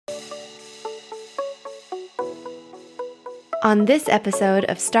On this episode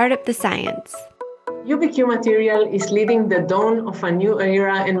of Startup the Science. UBQ material is leading the dawn of a new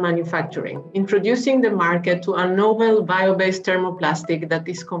era in manufacturing, introducing the market to a novel bio-based thermoplastic that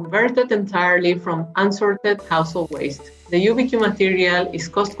is converted entirely from unsorted household waste. The UBQ material is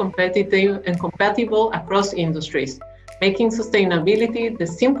cost competitive and compatible across industries, making sustainability the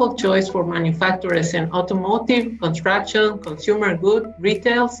simple choice for manufacturers in automotive, construction, consumer goods,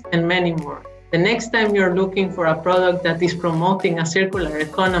 retails, and many more. The next time you're looking for a product that is promoting a circular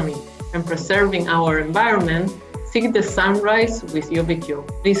economy and preserving our environment, seek the sunrise with UBQ.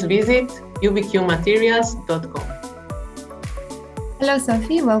 Please visit ubqmaterials.com. Hello,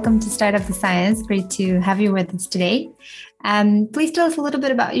 Sophie. Welcome to Startup the Science. Great to have you with us today. Please tell us a little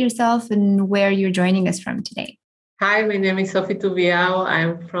bit about yourself and where you're joining us from today. Hi, my name is Sophie Tubiao.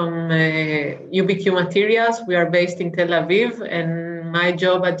 I'm from UBQ Materials. We are based in Tel Aviv, and my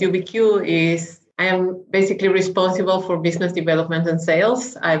job at UBQ is I am basically responsible for business development and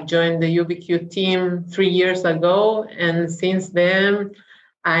sales. I've joined the UBQ team 3 years ago, and since then,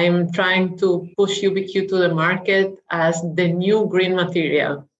 I'm trying to push UBQ to the market as the new green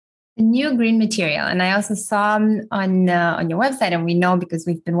material. A new green material. And I also saw on your website, and we know because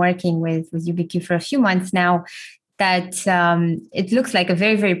we've been working with UBQ for a few months now, that it looks like a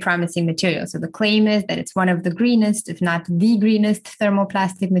very, very promising material. So the claim is that it's one of the greenest, if not the greenest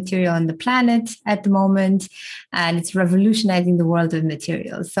thermoplastic material on the planet at the moment, and it's revolutionizing the world of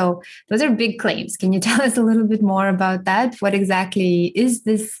materials. So those are big claims. Can you tell us a little bit more about that? What exactly is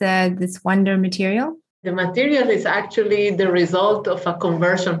this wonder material? The material is actually the result of a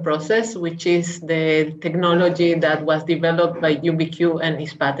conversion process, which is the technology that was developed by UBQ and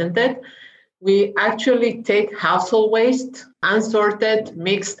is patented. We actually take household waste, unsorted,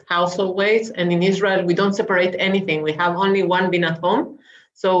 mixed household waste. And in Israel, we don't separate anything. We have only one bin at home.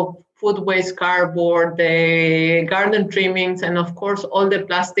 So food waste, cardboard, the garden trimmings, and of course, all the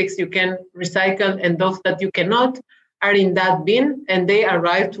plastics you can recycle and those that you cannot are in that bin, and they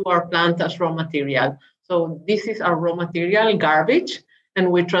arrive to our plant as raw material. So this is our raw material, garbage, and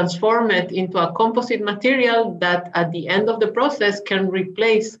we transform it into a composite material that at the end of the process can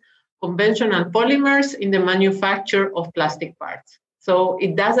replace conventional polymers in the manufacture of plastic parts. So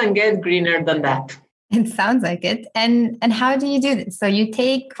it doesn't get greener than that. It sounds like it. And how do you do this? So you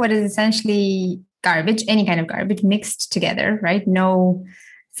take what is essentially garbage, any kind of garbage, mixed together, right? No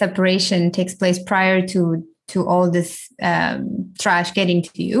separation takes place prior to all this trash getting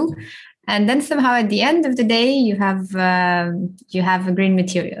to you. And then somehow at the end of the day, you have a green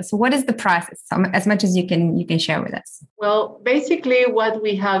material. So what is the process? As much as you can share with us. Well, basically what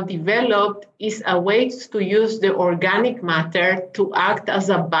we have developed is a way to use the organic matter to act as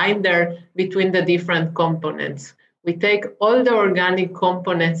a binder between the different components. We take all the organic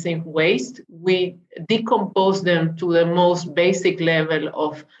components in waste, we decompose them to the most basic level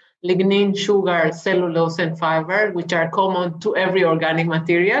of lignin, sugar, cellulose, and fiber, which are common to every organic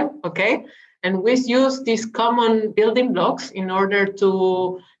material, okay? And we use these common building blocks in order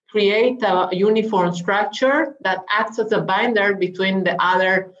to create a uniform structure that acts as a binder between the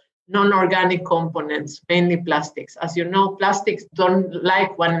other non-organic components, mainly plastics. As you know, plastics don't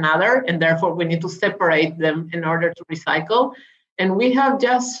like one another, and therefore we need to separate them in order to recycle. And we have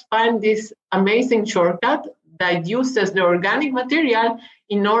just found this amazing shortcut that uses the organic material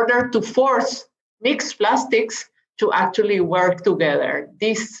in order to force mixed plastics to actually work together.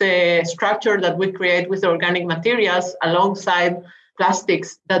 This structure that we create with organic materials alongside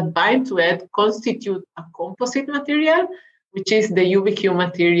plastics that bind to it constitute a composite material, which is the UBQ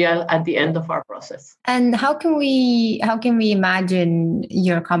material at the end of our process. And how can we imagine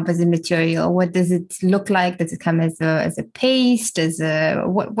your composite material? What does it look like? Does it come as a paste?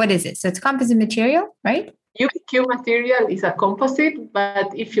 What is it? So it's composite material, right? UBQ material is a composite, but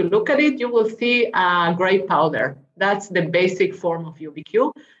if you look at it, you will see a gray powder. That's the basic form of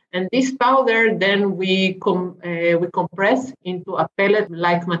UBQ. And this powder, then we compress into a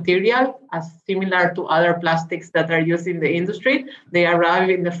pellet-like material, as similar to other plastics that are used in the industry. They arrive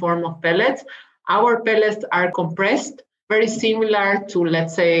in the form of pellets. Our pellets are compressed, very similar to,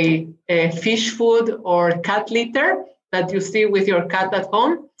 let's say, fish food or cat litter that you see with your cat at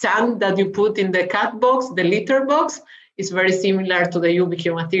home. Sand that you put in the cat box, the litter box, is very similar to the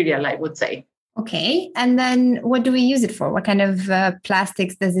UBQ material, I would say. Okay. And then what do we use it for? What kind of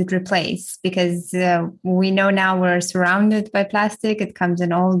plastics does it replace? Because we know now we're surrounded by plastic. It comes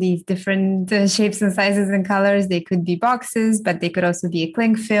in all these different shapes and sizes and colors. They could be boxes, but they could also be a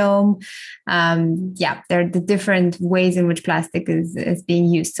cling film. There are the different ways in which plastic is being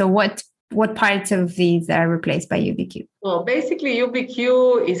used. So what what parts of these are replaced by UBQ? Well, basically,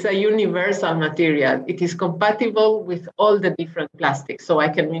 UBQ is a universal material. It is compatible with all the different plastics. So I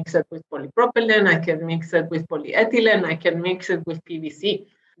can mix it with polypropylene, I can mix it with polyethylene, I can mix it with PVC.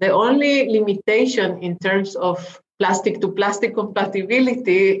 The only limitation in terms of plastic to plastic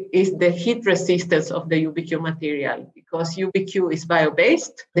compatibility is the heat resistance of the UBQ material. Because UBQ is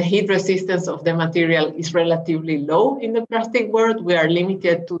bio-based, the heat resistance of the material is relatively low in the plastic world. We are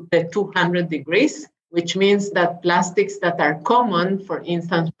limited to the 200 degrees, which means that plastics that are common, for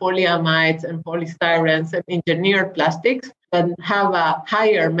instance, polyamides and polystyrenes and engineered plastics that have a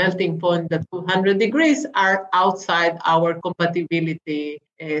higher melting point than 200 degrees are outside our compatibility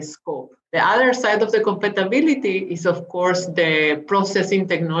scope. The other side of the compatibility is, of course, the processing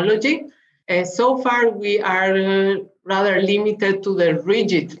technology. So far, we are rather limited to the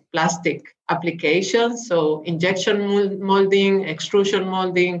rigid plastic applications. So injection molding, extrusion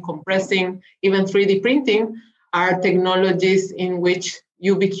molding, compressing, even 3D printing are technologies in which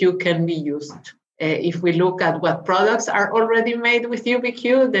UBQ can be used. If we look at what products are already made with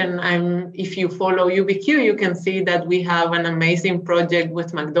UBQ, then if you follow UBQ, you can see that we have an amazing project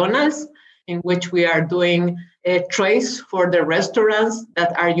with McDonald's in which we are doing trays for the restaurants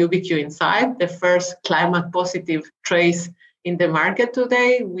that are UBQ inside, the first climate positive trays in the market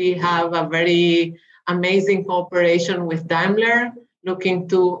today. We have a very amazing cooperation with Daimler, looking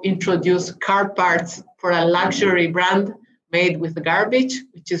to introduce car parts for a luxury brand made with garbage,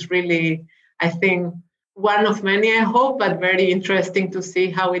 which is really, I think, one of many, I hope, but very interesting to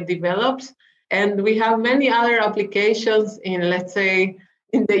see how it develops. And we have many other applications in, let's say,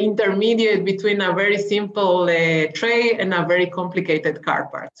 in the intermediate between a very simple tray and a very complicated car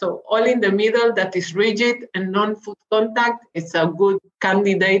part. So all in the middle that is rigid and non-food contact, it's a good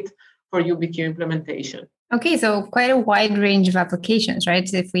candidate for UBQ implementation. Okay, so quite a wide range of applications, right?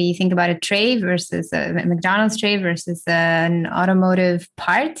 So if we think about a tray versus a McDonald's tray versus an automotive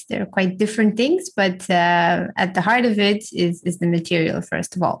part, they're quite different things, but at the heart of it is the material,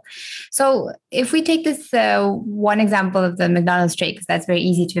 first of all. So if we take this one example of the McDonald's tray, because that's very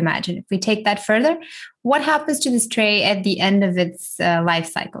easy to imagine, if we take that further, what happens to this tray at the end of its life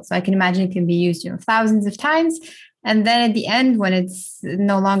cycle? So I can imagine it can be used, thousands of times. And then at the end, when it's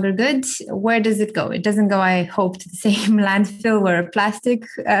no longer good, where does it go? It doesn't go, I hope, to the same landfill where a plastic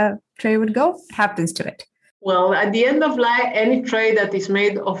tray would go. What happens to it? Well, at the end of life, any tray that is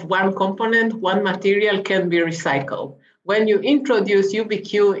made of one component, one material can be recycled. When you introduce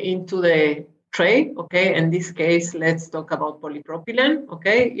UBQ into the tray, okay, in this case, let's talk about polypropylene,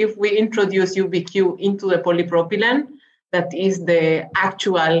 okay? If we introduce UBQ into the polypropylene, that is the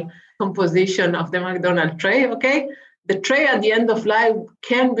actual composition of the McDonald's tray, okay? The tray at the end of life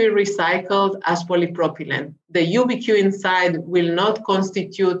can be recycled as polypropylene. The UBQ inside will not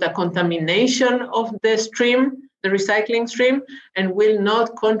constitute a contamination of the stream, the recycling stream, and will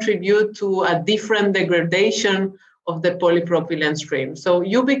not contribute to a different degradation of the polypropylene stream. So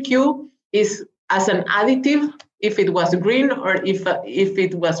UBQ is as an additive. If it was green or if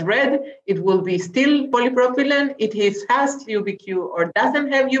it was red, it will be still polypropylene. It has UBQ or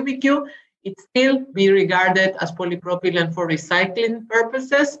doesn't have UBQ, it still be regarded as polypropylene for recycling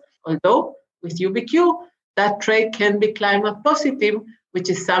purposes. Although with UBQ, that tray can be climate positive, which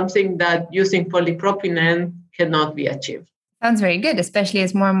is something that using polypropylene cannot be achieved. Sounds very good, especially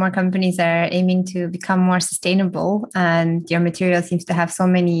as more and more companies are aiming to become more sustainable, and your material seems to have so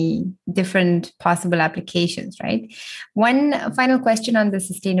many different possible applications, right? One final question on the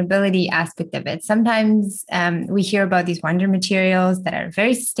sustainability aspect of it. Sometimes we hear about these wonder materials that are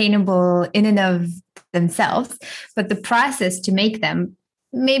very sustainable in and of themselves, but the process to make them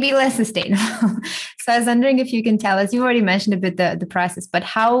maybe less sustainable. So I was wondering if you can tell us, you've already mentioned a bit the process, but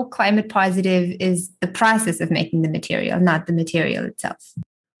how climate positive is the process of making the material, not the material itself?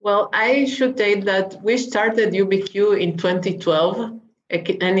 Well, I should say that we started UBQ in 2012,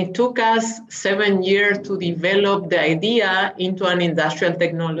 and it took us 7 years to develop the idea into an industrial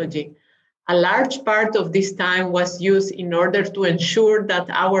technology. A large part of this time was used in order to ensure that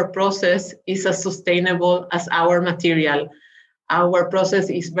our process is as sustainable as our material. Our process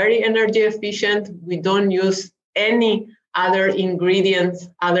is very energy efficient. We don't use any other ingredients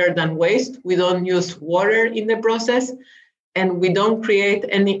other than waste. We don't use water in the process, and we don't create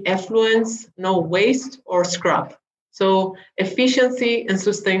any effluents, no waste or scrap. So efficiency and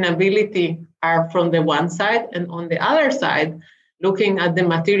sustainability are from the one side, and on the other side, looking at the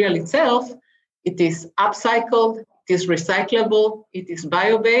material itself, it is upcycled, it is recyclable, it is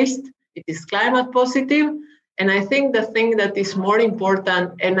bio-based, it is climate positive. And I think the thing that is more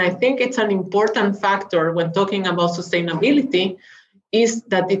important, and I think it's an important factor when talking about sustainability, is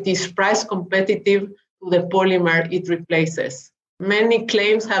that it is price competitive to the polymer it replaces. Many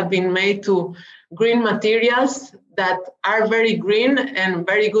claims have been made to green materials that are very green and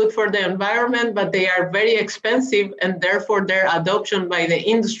very good for the environment, but they are very expensive, and therefore their adoption by the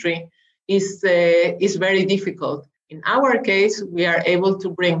industry is very difficult. In our case, we are able to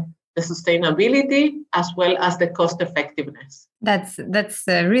bring the sustainability as well as the cost effectiveness. That's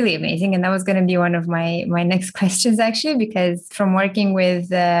really amazing. And that was going to be one of my next questions, actually, because from working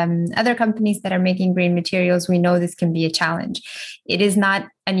with other companies that are making green materials, we know this can be a challenge. It is not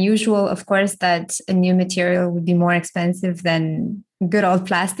unusual, of course, that a new material would be more expensive than good old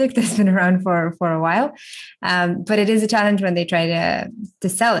plastic that's been around for a while. But it is a challenge when they try to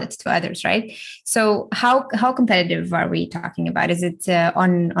sell it to others, right? So how competitive are we talking about? Is it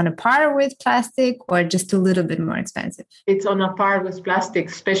on a par with plastic or just a little bit more expensive? It's on a par with plastic,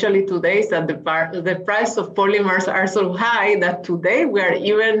 especially today that the price of polymers are so high that today we are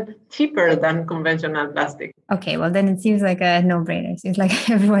even cheaper than conventional plastic. Okay, well then it seems like a no-brainer. It seems like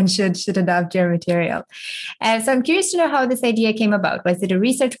everyone should adopt your material. So I'm curious to know how this idea came about. Was it a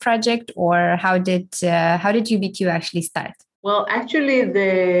research project, or how did UBQ actually start? Well, actually,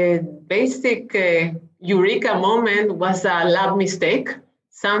 the basic eureka moment was a lab mistake.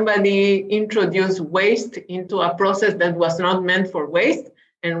 Somebody introduced waste into a process that was not meant for waste,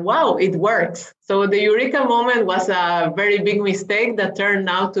 and wow, it works. So the eureka moment was a very big mistake that turned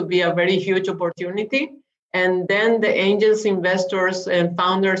out to be a very huge opportunity. And then the angels, investors, and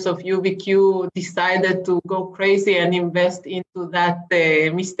founders of UBQ decided to go crazy and invest into that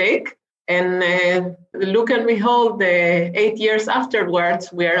mistake. And look and behold, 8 years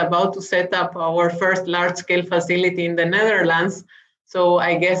afterwards, we are about to set up our first large-scale facility in the Netherlands. So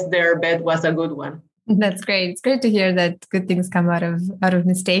I guess their bet was a good one. That's great. It's great to hear that good things come out of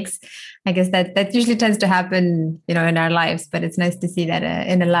mistakes. I guess that usually tends to happen, in our lives, but it's nice to see that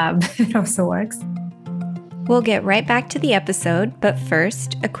in a lab it also works. We'll get right back to the episode, but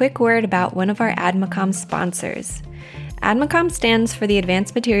first, a quick word about one of our ADMACOM sponsors. ADMACOM stands for the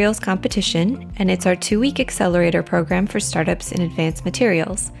Advanced Materials Competition, and it's our 2-week accelerator program for startups in advanced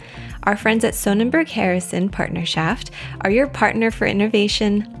materials. Our friends at Sonnenberg Harrison Partnerschaft are your partner for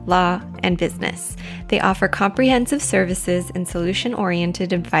innovation, law, and business. They offer comprehensive services and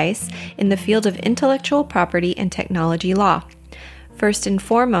solution-oriented advice in the field of intellectual property and technology law. First and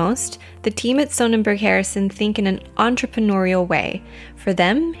foremost, the team at Sonnenberg Harrison think in an entrepreneurial way. For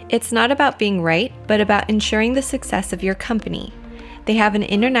them, it's not about being right, but about ensuring the success of your company. They have an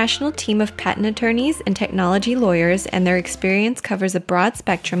international team of patent attorneys and technology lawyers, and their experience covers a broad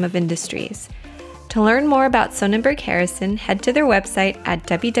spectrum of industries. To learn more about Sonnenberg Harrison, head to their website at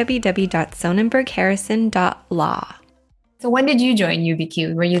www.sonnenbergharrison.law. So when did you join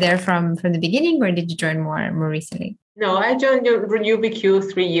UBQ? Were you there from the beginning, or did you join more recently? No, I joined UBQ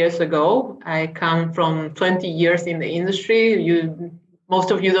 3 years ago. I come from 20 years in the industry.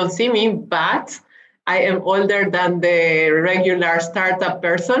 Most of you don't see me, but I am older than the regular startup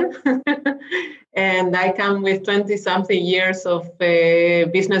person. And I come with 20-something years of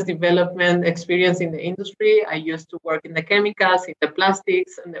business development experience in the industry. I used to work in the chemicals, in the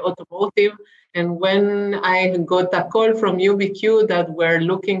plastics, and the automotive. And when I got a call from UBQ that we're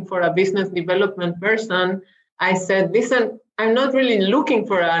looking for a business development person, I said, listen, I'm not really looking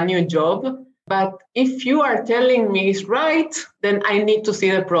for a new job, but if you are telling me it's right, then I need to see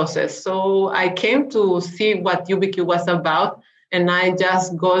the process. So I came to see what UBQ was about, and I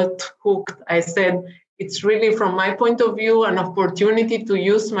just got hooked. I said, it's really, from my point of view, an opportunity to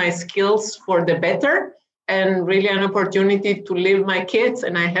use my skills for the better, and really an opportunity to leave my kids,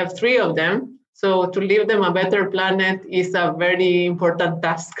 and I have 3 of them. So to leave them a better planet is a very important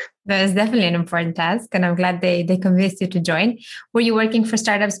task. That is definitely an important task, and I'm glad they convinced you to join. Were you working for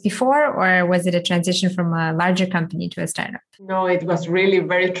startups before, or was it a transition from a larger company to a startup? No, it was really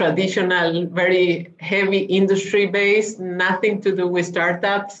very traditional, very heavy industry-based, nothing to do with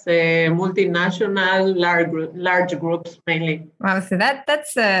startups, multinational, large groups mainly. Wow, so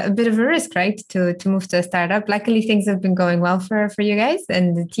that's a bit of a risk, right, to move to a startup. Luckily, things have been going well for you guys,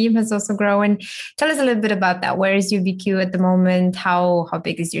 and the team has also grown. Tell us a little bit about that. Where is UBQ at the moment? How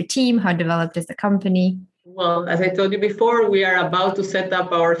big is your team? How developed is the company? Well, as I told you before, we are about to set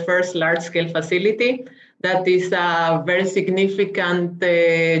up our first large-scale facility. That is a very significant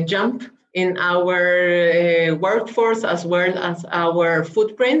jump in our workforce as well as our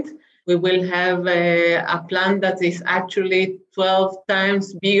footprint. We will have a plant that is actually 12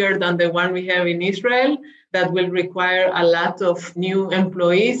 times bigger than the one we have in Israel. That will require a lot of new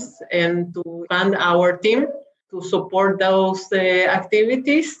employees and to fund our team. to support those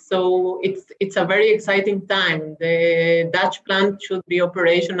activities. So it's a very exciting time. The Dutch plant should be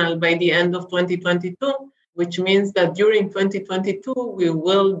operational by the end of 2022, which means that during 2022, we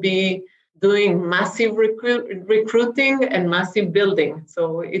will be doing massive recruiting and massive building.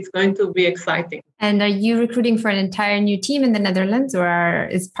 So it's going to be exciting. And are you recruiting for an entire new team in the Netherlands, or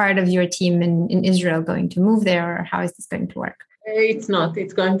is part of your team in Israel going to move there, or how is this going to work? It's not.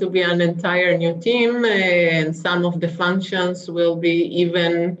 It's going to be an entire new team, and some of the functions will be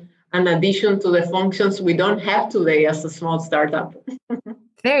even an addition to the functions we don't have today as a small startup.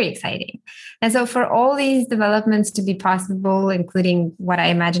 Very exciting. And so for all these developments to be possible, including what I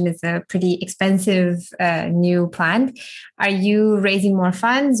imagine is a pretty expensive new plant, are you raising more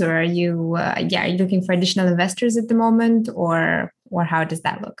funds, or are you looking for additional investors at the moment, or how does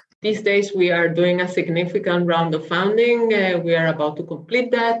that look? These days, we are doing a significant round of funding. We are about to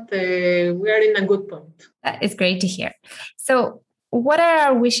complete that. We are in a good point. It's great to hear. So what are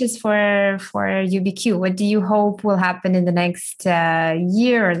our wishes for UBQ? What do you hope will happen in the next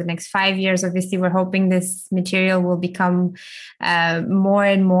year or the next 5 years? Obviously, we're hoping this material will become more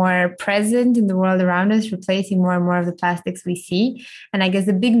and more present in the world around us, replacing more and more of the plastics we see. And I guess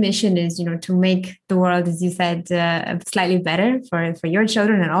the big mission is, to make the world, as you said, slightly better for your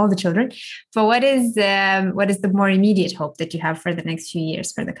children and all the children. But what is the more immediate hope that you have for the next few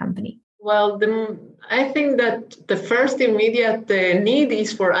years for the company? Well, I think that the first immediate need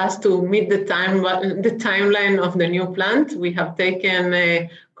is for us to meet the timeline of the new plant. We have taken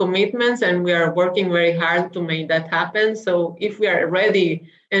commitments, and we are working very hard to make that happen. So if we are ready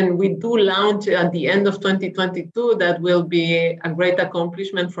and we do launch at the end of 2022, that will be a great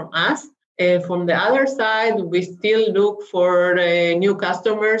accomplishment from us. From the other side, we still look for new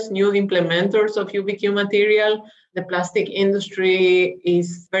customers, new implementers of UBQ material. The plastic industry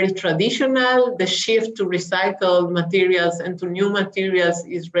is very traditional. The shift to recycled materials and to new materials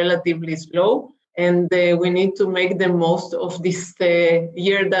is relatively slow. And we need to make the most of this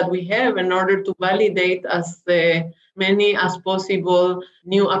year that we have in order to validate as many as possible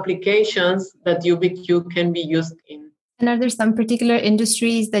new applications that UBQ can be used in. And are there some particular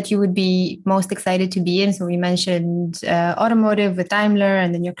industries that you would be most excited to be in? So we mentioned automotive with Daimler,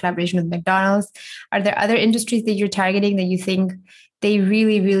 and then your collaboration with McDonald's. Are there other industries that you're targeting that you think they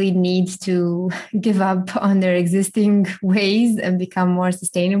really, really need to give up on their existing ways and become more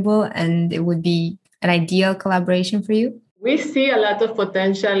sustainable, and it would be an ideal collaboration for you? We see a lot of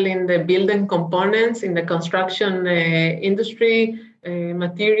potential in the building components, in the construction industry.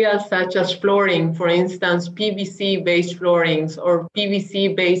 Materials such as flooring, for instance, PVC-based floorings or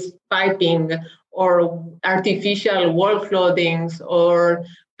PVC-based piping or artificial wall floodings or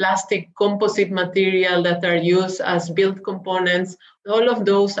plastic composite material that are used as build components. All of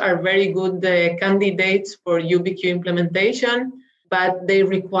those are very good candidates for UBQ implementation, but they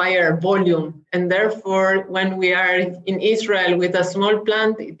require volume. And therefore, when we are in Israel with a small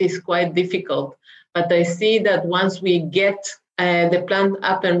plant, it is quite difficult. But I see that once we get the plant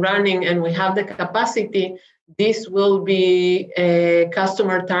up and running and we have the capacity, this will be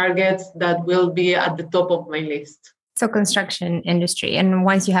customer targets that will be at the top of my list. So construction industry. And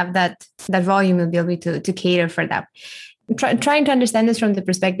once you have that volume, you'll be able to cater for that. Trying to understand this from the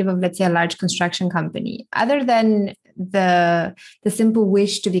perspective of, let's say, a large construction company, other than the simple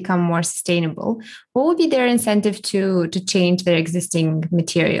wish to become more sustainable, what would be their incentive to change their existing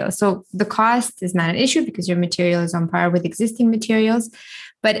material? So the cost is not an issue because your material is on par with existing materials.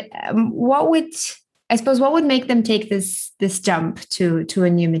 But what would make them take this jump to a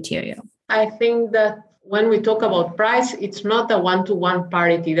new material? I think that when we talk about price, it's not a one-to-one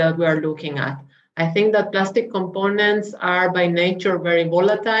parity that we are looking at. I think that plastic components are by nature very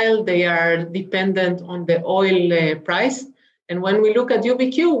volatile. They are dependent on the oil price. And when we look at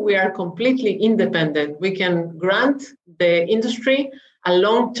UBQ, we are completely independent. We can grant the industry a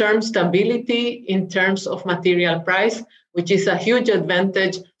long-term stability in terms of material price, which is a huge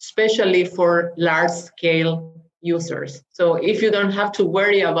advantage, especially for large-scale users. So if you don't have to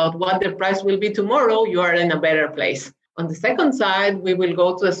worry about what the price will be tomorrow, you are in a better place. On the second side, we will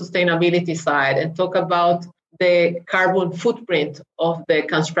go to the sustainability side and talk about the carbon footprint of the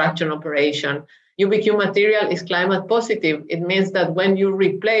construction operation. UBQ material is climate positive. It means that when you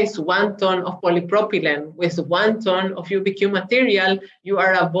replace 1 ton of polypropylene with 1 ton of UBQ material, you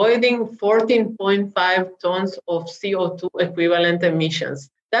are avoiding 14.5 tons of CO2 equivalent emissions.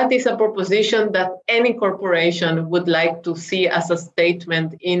 That is a proposition that any corporation would like to see as a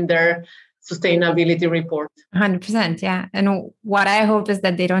statement in their sustainability report. 100%, yeah. And what I hope is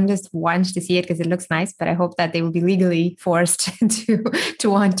that they don't just want to see it because it looks nice, but I hope that they will be legally forced to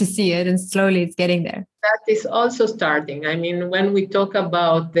want to see it, and slowly it's getting there. That is also starting. I mean, when we talk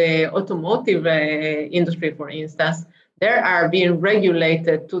about the automotive industry, for instance, they are being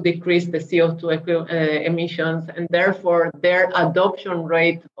regulated to decrease the CO2 emissions, and therefore their adoption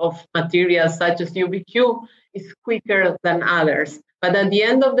rate of materials such as UBQ is quicker than others. But at the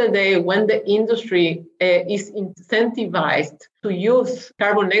end of the day, when the industry is incentivized to use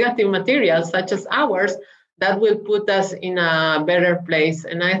carbon negative materials such as ours, that will put us in a better place.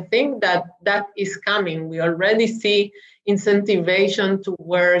 And I think that is coming. We already see incentivization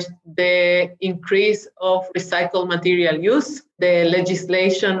towards the increase of recycled material use, the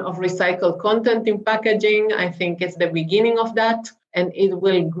legislation of recycled content in packaging. I think it's the beginning of that, and it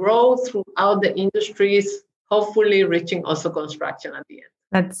will grow throughout the industries, hopefully reaching also construction at the end.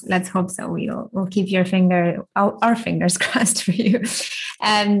 Let's hope so. We'll keep our fingers crossed for you.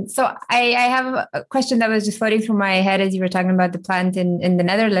 So I have a question that was just floating through my head as you were talking about the plant in the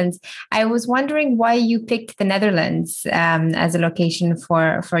Netherlands. I was wondering why you picked the Netherlands as a location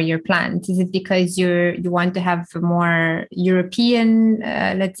for your plant. Is it because you want to have a more European,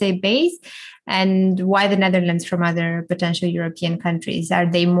 let's say, base? And why the Netherlands from other potential European countries? Are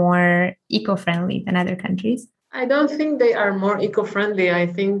they more eco-friendly than other countries? I don't think they are more eco-friendly. I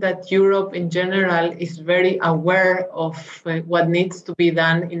think that Europe in general is very aware of what needs to be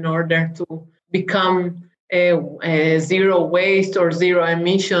done in order to become a zero waste or zero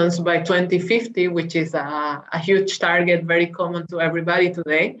emissions by 2050, which is a huge target, very common to everybody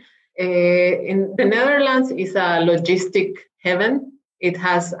today. In the Netherlands is a logistic heaven. It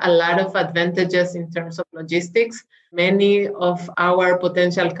has a lot of advantages in terms of logistics. Many of our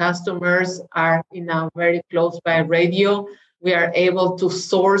potential customers are in a very close by radio. We are able to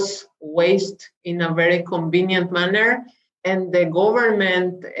source waste in a very convenient manner. And the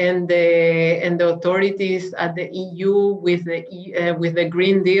government and the authorities at the EU with the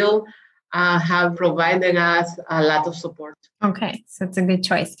Green Deal have provided us a lot of support. Okay, so it's a good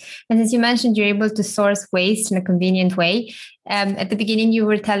choice. And as you mentioned, you're able to source waste in a convenient way. At the beginning, you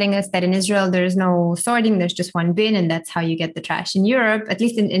were telling us that in Israel, there's no sorting, there's just one bin, and that's how you get the trash. In Europe, at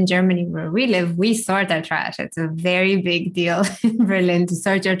least in Germany, where we live, we sort our trash. It's a very big deal in Berlin to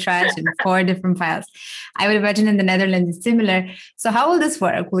sort your trash in 4 different piles. I would imagine in the Netherlands, it's similar. So how will this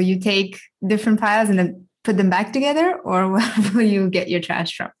work? Will you take different piles and then put them back together, or where will you get your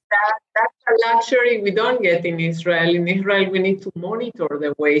trash from? That's a luxury we don't get in Israel. In Israel, we need to monitor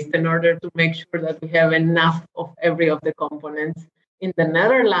the waste in order to make sure that we have enough of every of the components. In the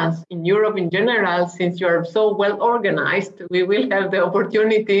Netherlands, in Europe in general, since you are so well organized, we will have the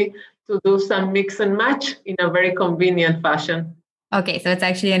opportunity to do some mix and match in a very convenient fashion. Okay, so it's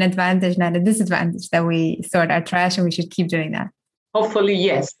actually an advantage, not a disadvantage, that we sort our trash, and we should keep doing that. Hopefully,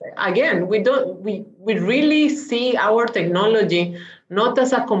 yes. Again, we really see our technology not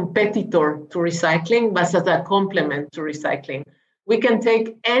as a competitor to recycling, but as a complement to recycling. We can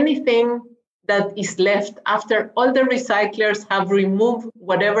take anything that is left after all the recyclers have removed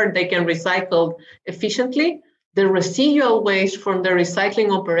whatever they can recycle efficiently. The residual waste from the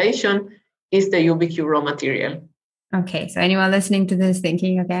recycling operation is the UBQ raw material. Okay, so anyone listening to this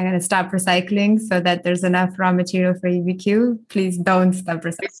thinking, okay, I'm going to stop recycling so that there's enough raw material for UBQ, please don't stop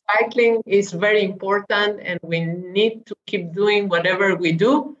recycling. Recycling is very important, and we need to keep doing whatever we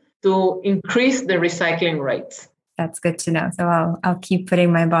do to increase the recycling rates. That's good to know. So I'll keep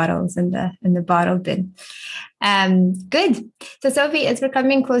putting my bottles in the bottle bin. Good. So Sophie, as we're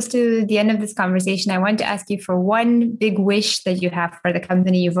coming close to the end of this conversation, I want to ask you for one big wish that you have for the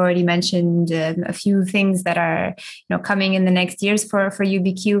company. You've already mentioned a few things that are coming in the next years for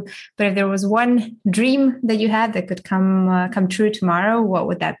UBQ. But if there was one dream that you had that could come true tomorrow, what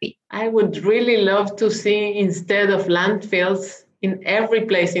would that be? I would really love to see, instead of landfills, in every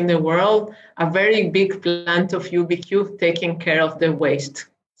place in the world, a very big plant of UBQ taking care of the waste.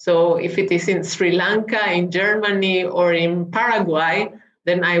 So if it is in Sri Lanka, in Germany, or in Paraguay,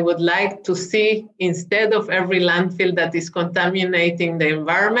 then I would like to see, instead of every landfill that is contaminating the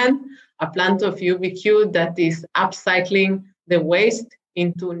environment, a plant of UBQ that is upcycling the waste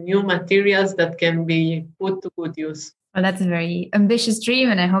into new materials that can be put to good use. Well, that's a very ambitious dream,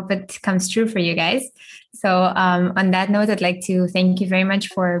 and I hope it comes true for you guys. So on that note, I'd like to thank you very much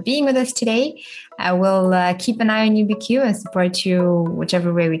for being with us today. I will keep an eye on UBQ and support you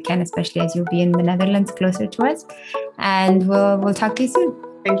whichever way we can, especially as you'll be in the Netherlands closer to us. And we'll talk to you soon.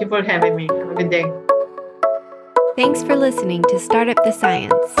 Thank you for having me. Have a good day. Thanks for listening to Startup the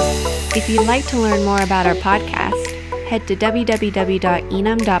Science. If you'd like to learn more about our podcast, head to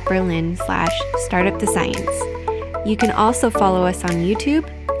www.enam.berlin/startupthescience. You can also follow us on YouTube,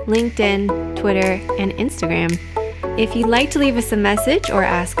 LinkedIn, Twitter, and Instagram. If you'd like to leave us a message or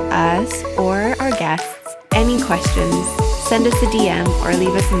ask us or our guests any questions, send us a DM or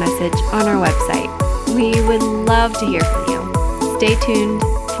leave us a message on our website. We would love to hear from you. Stay tuned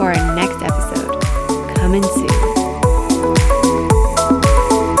for our next episode. Coming soon.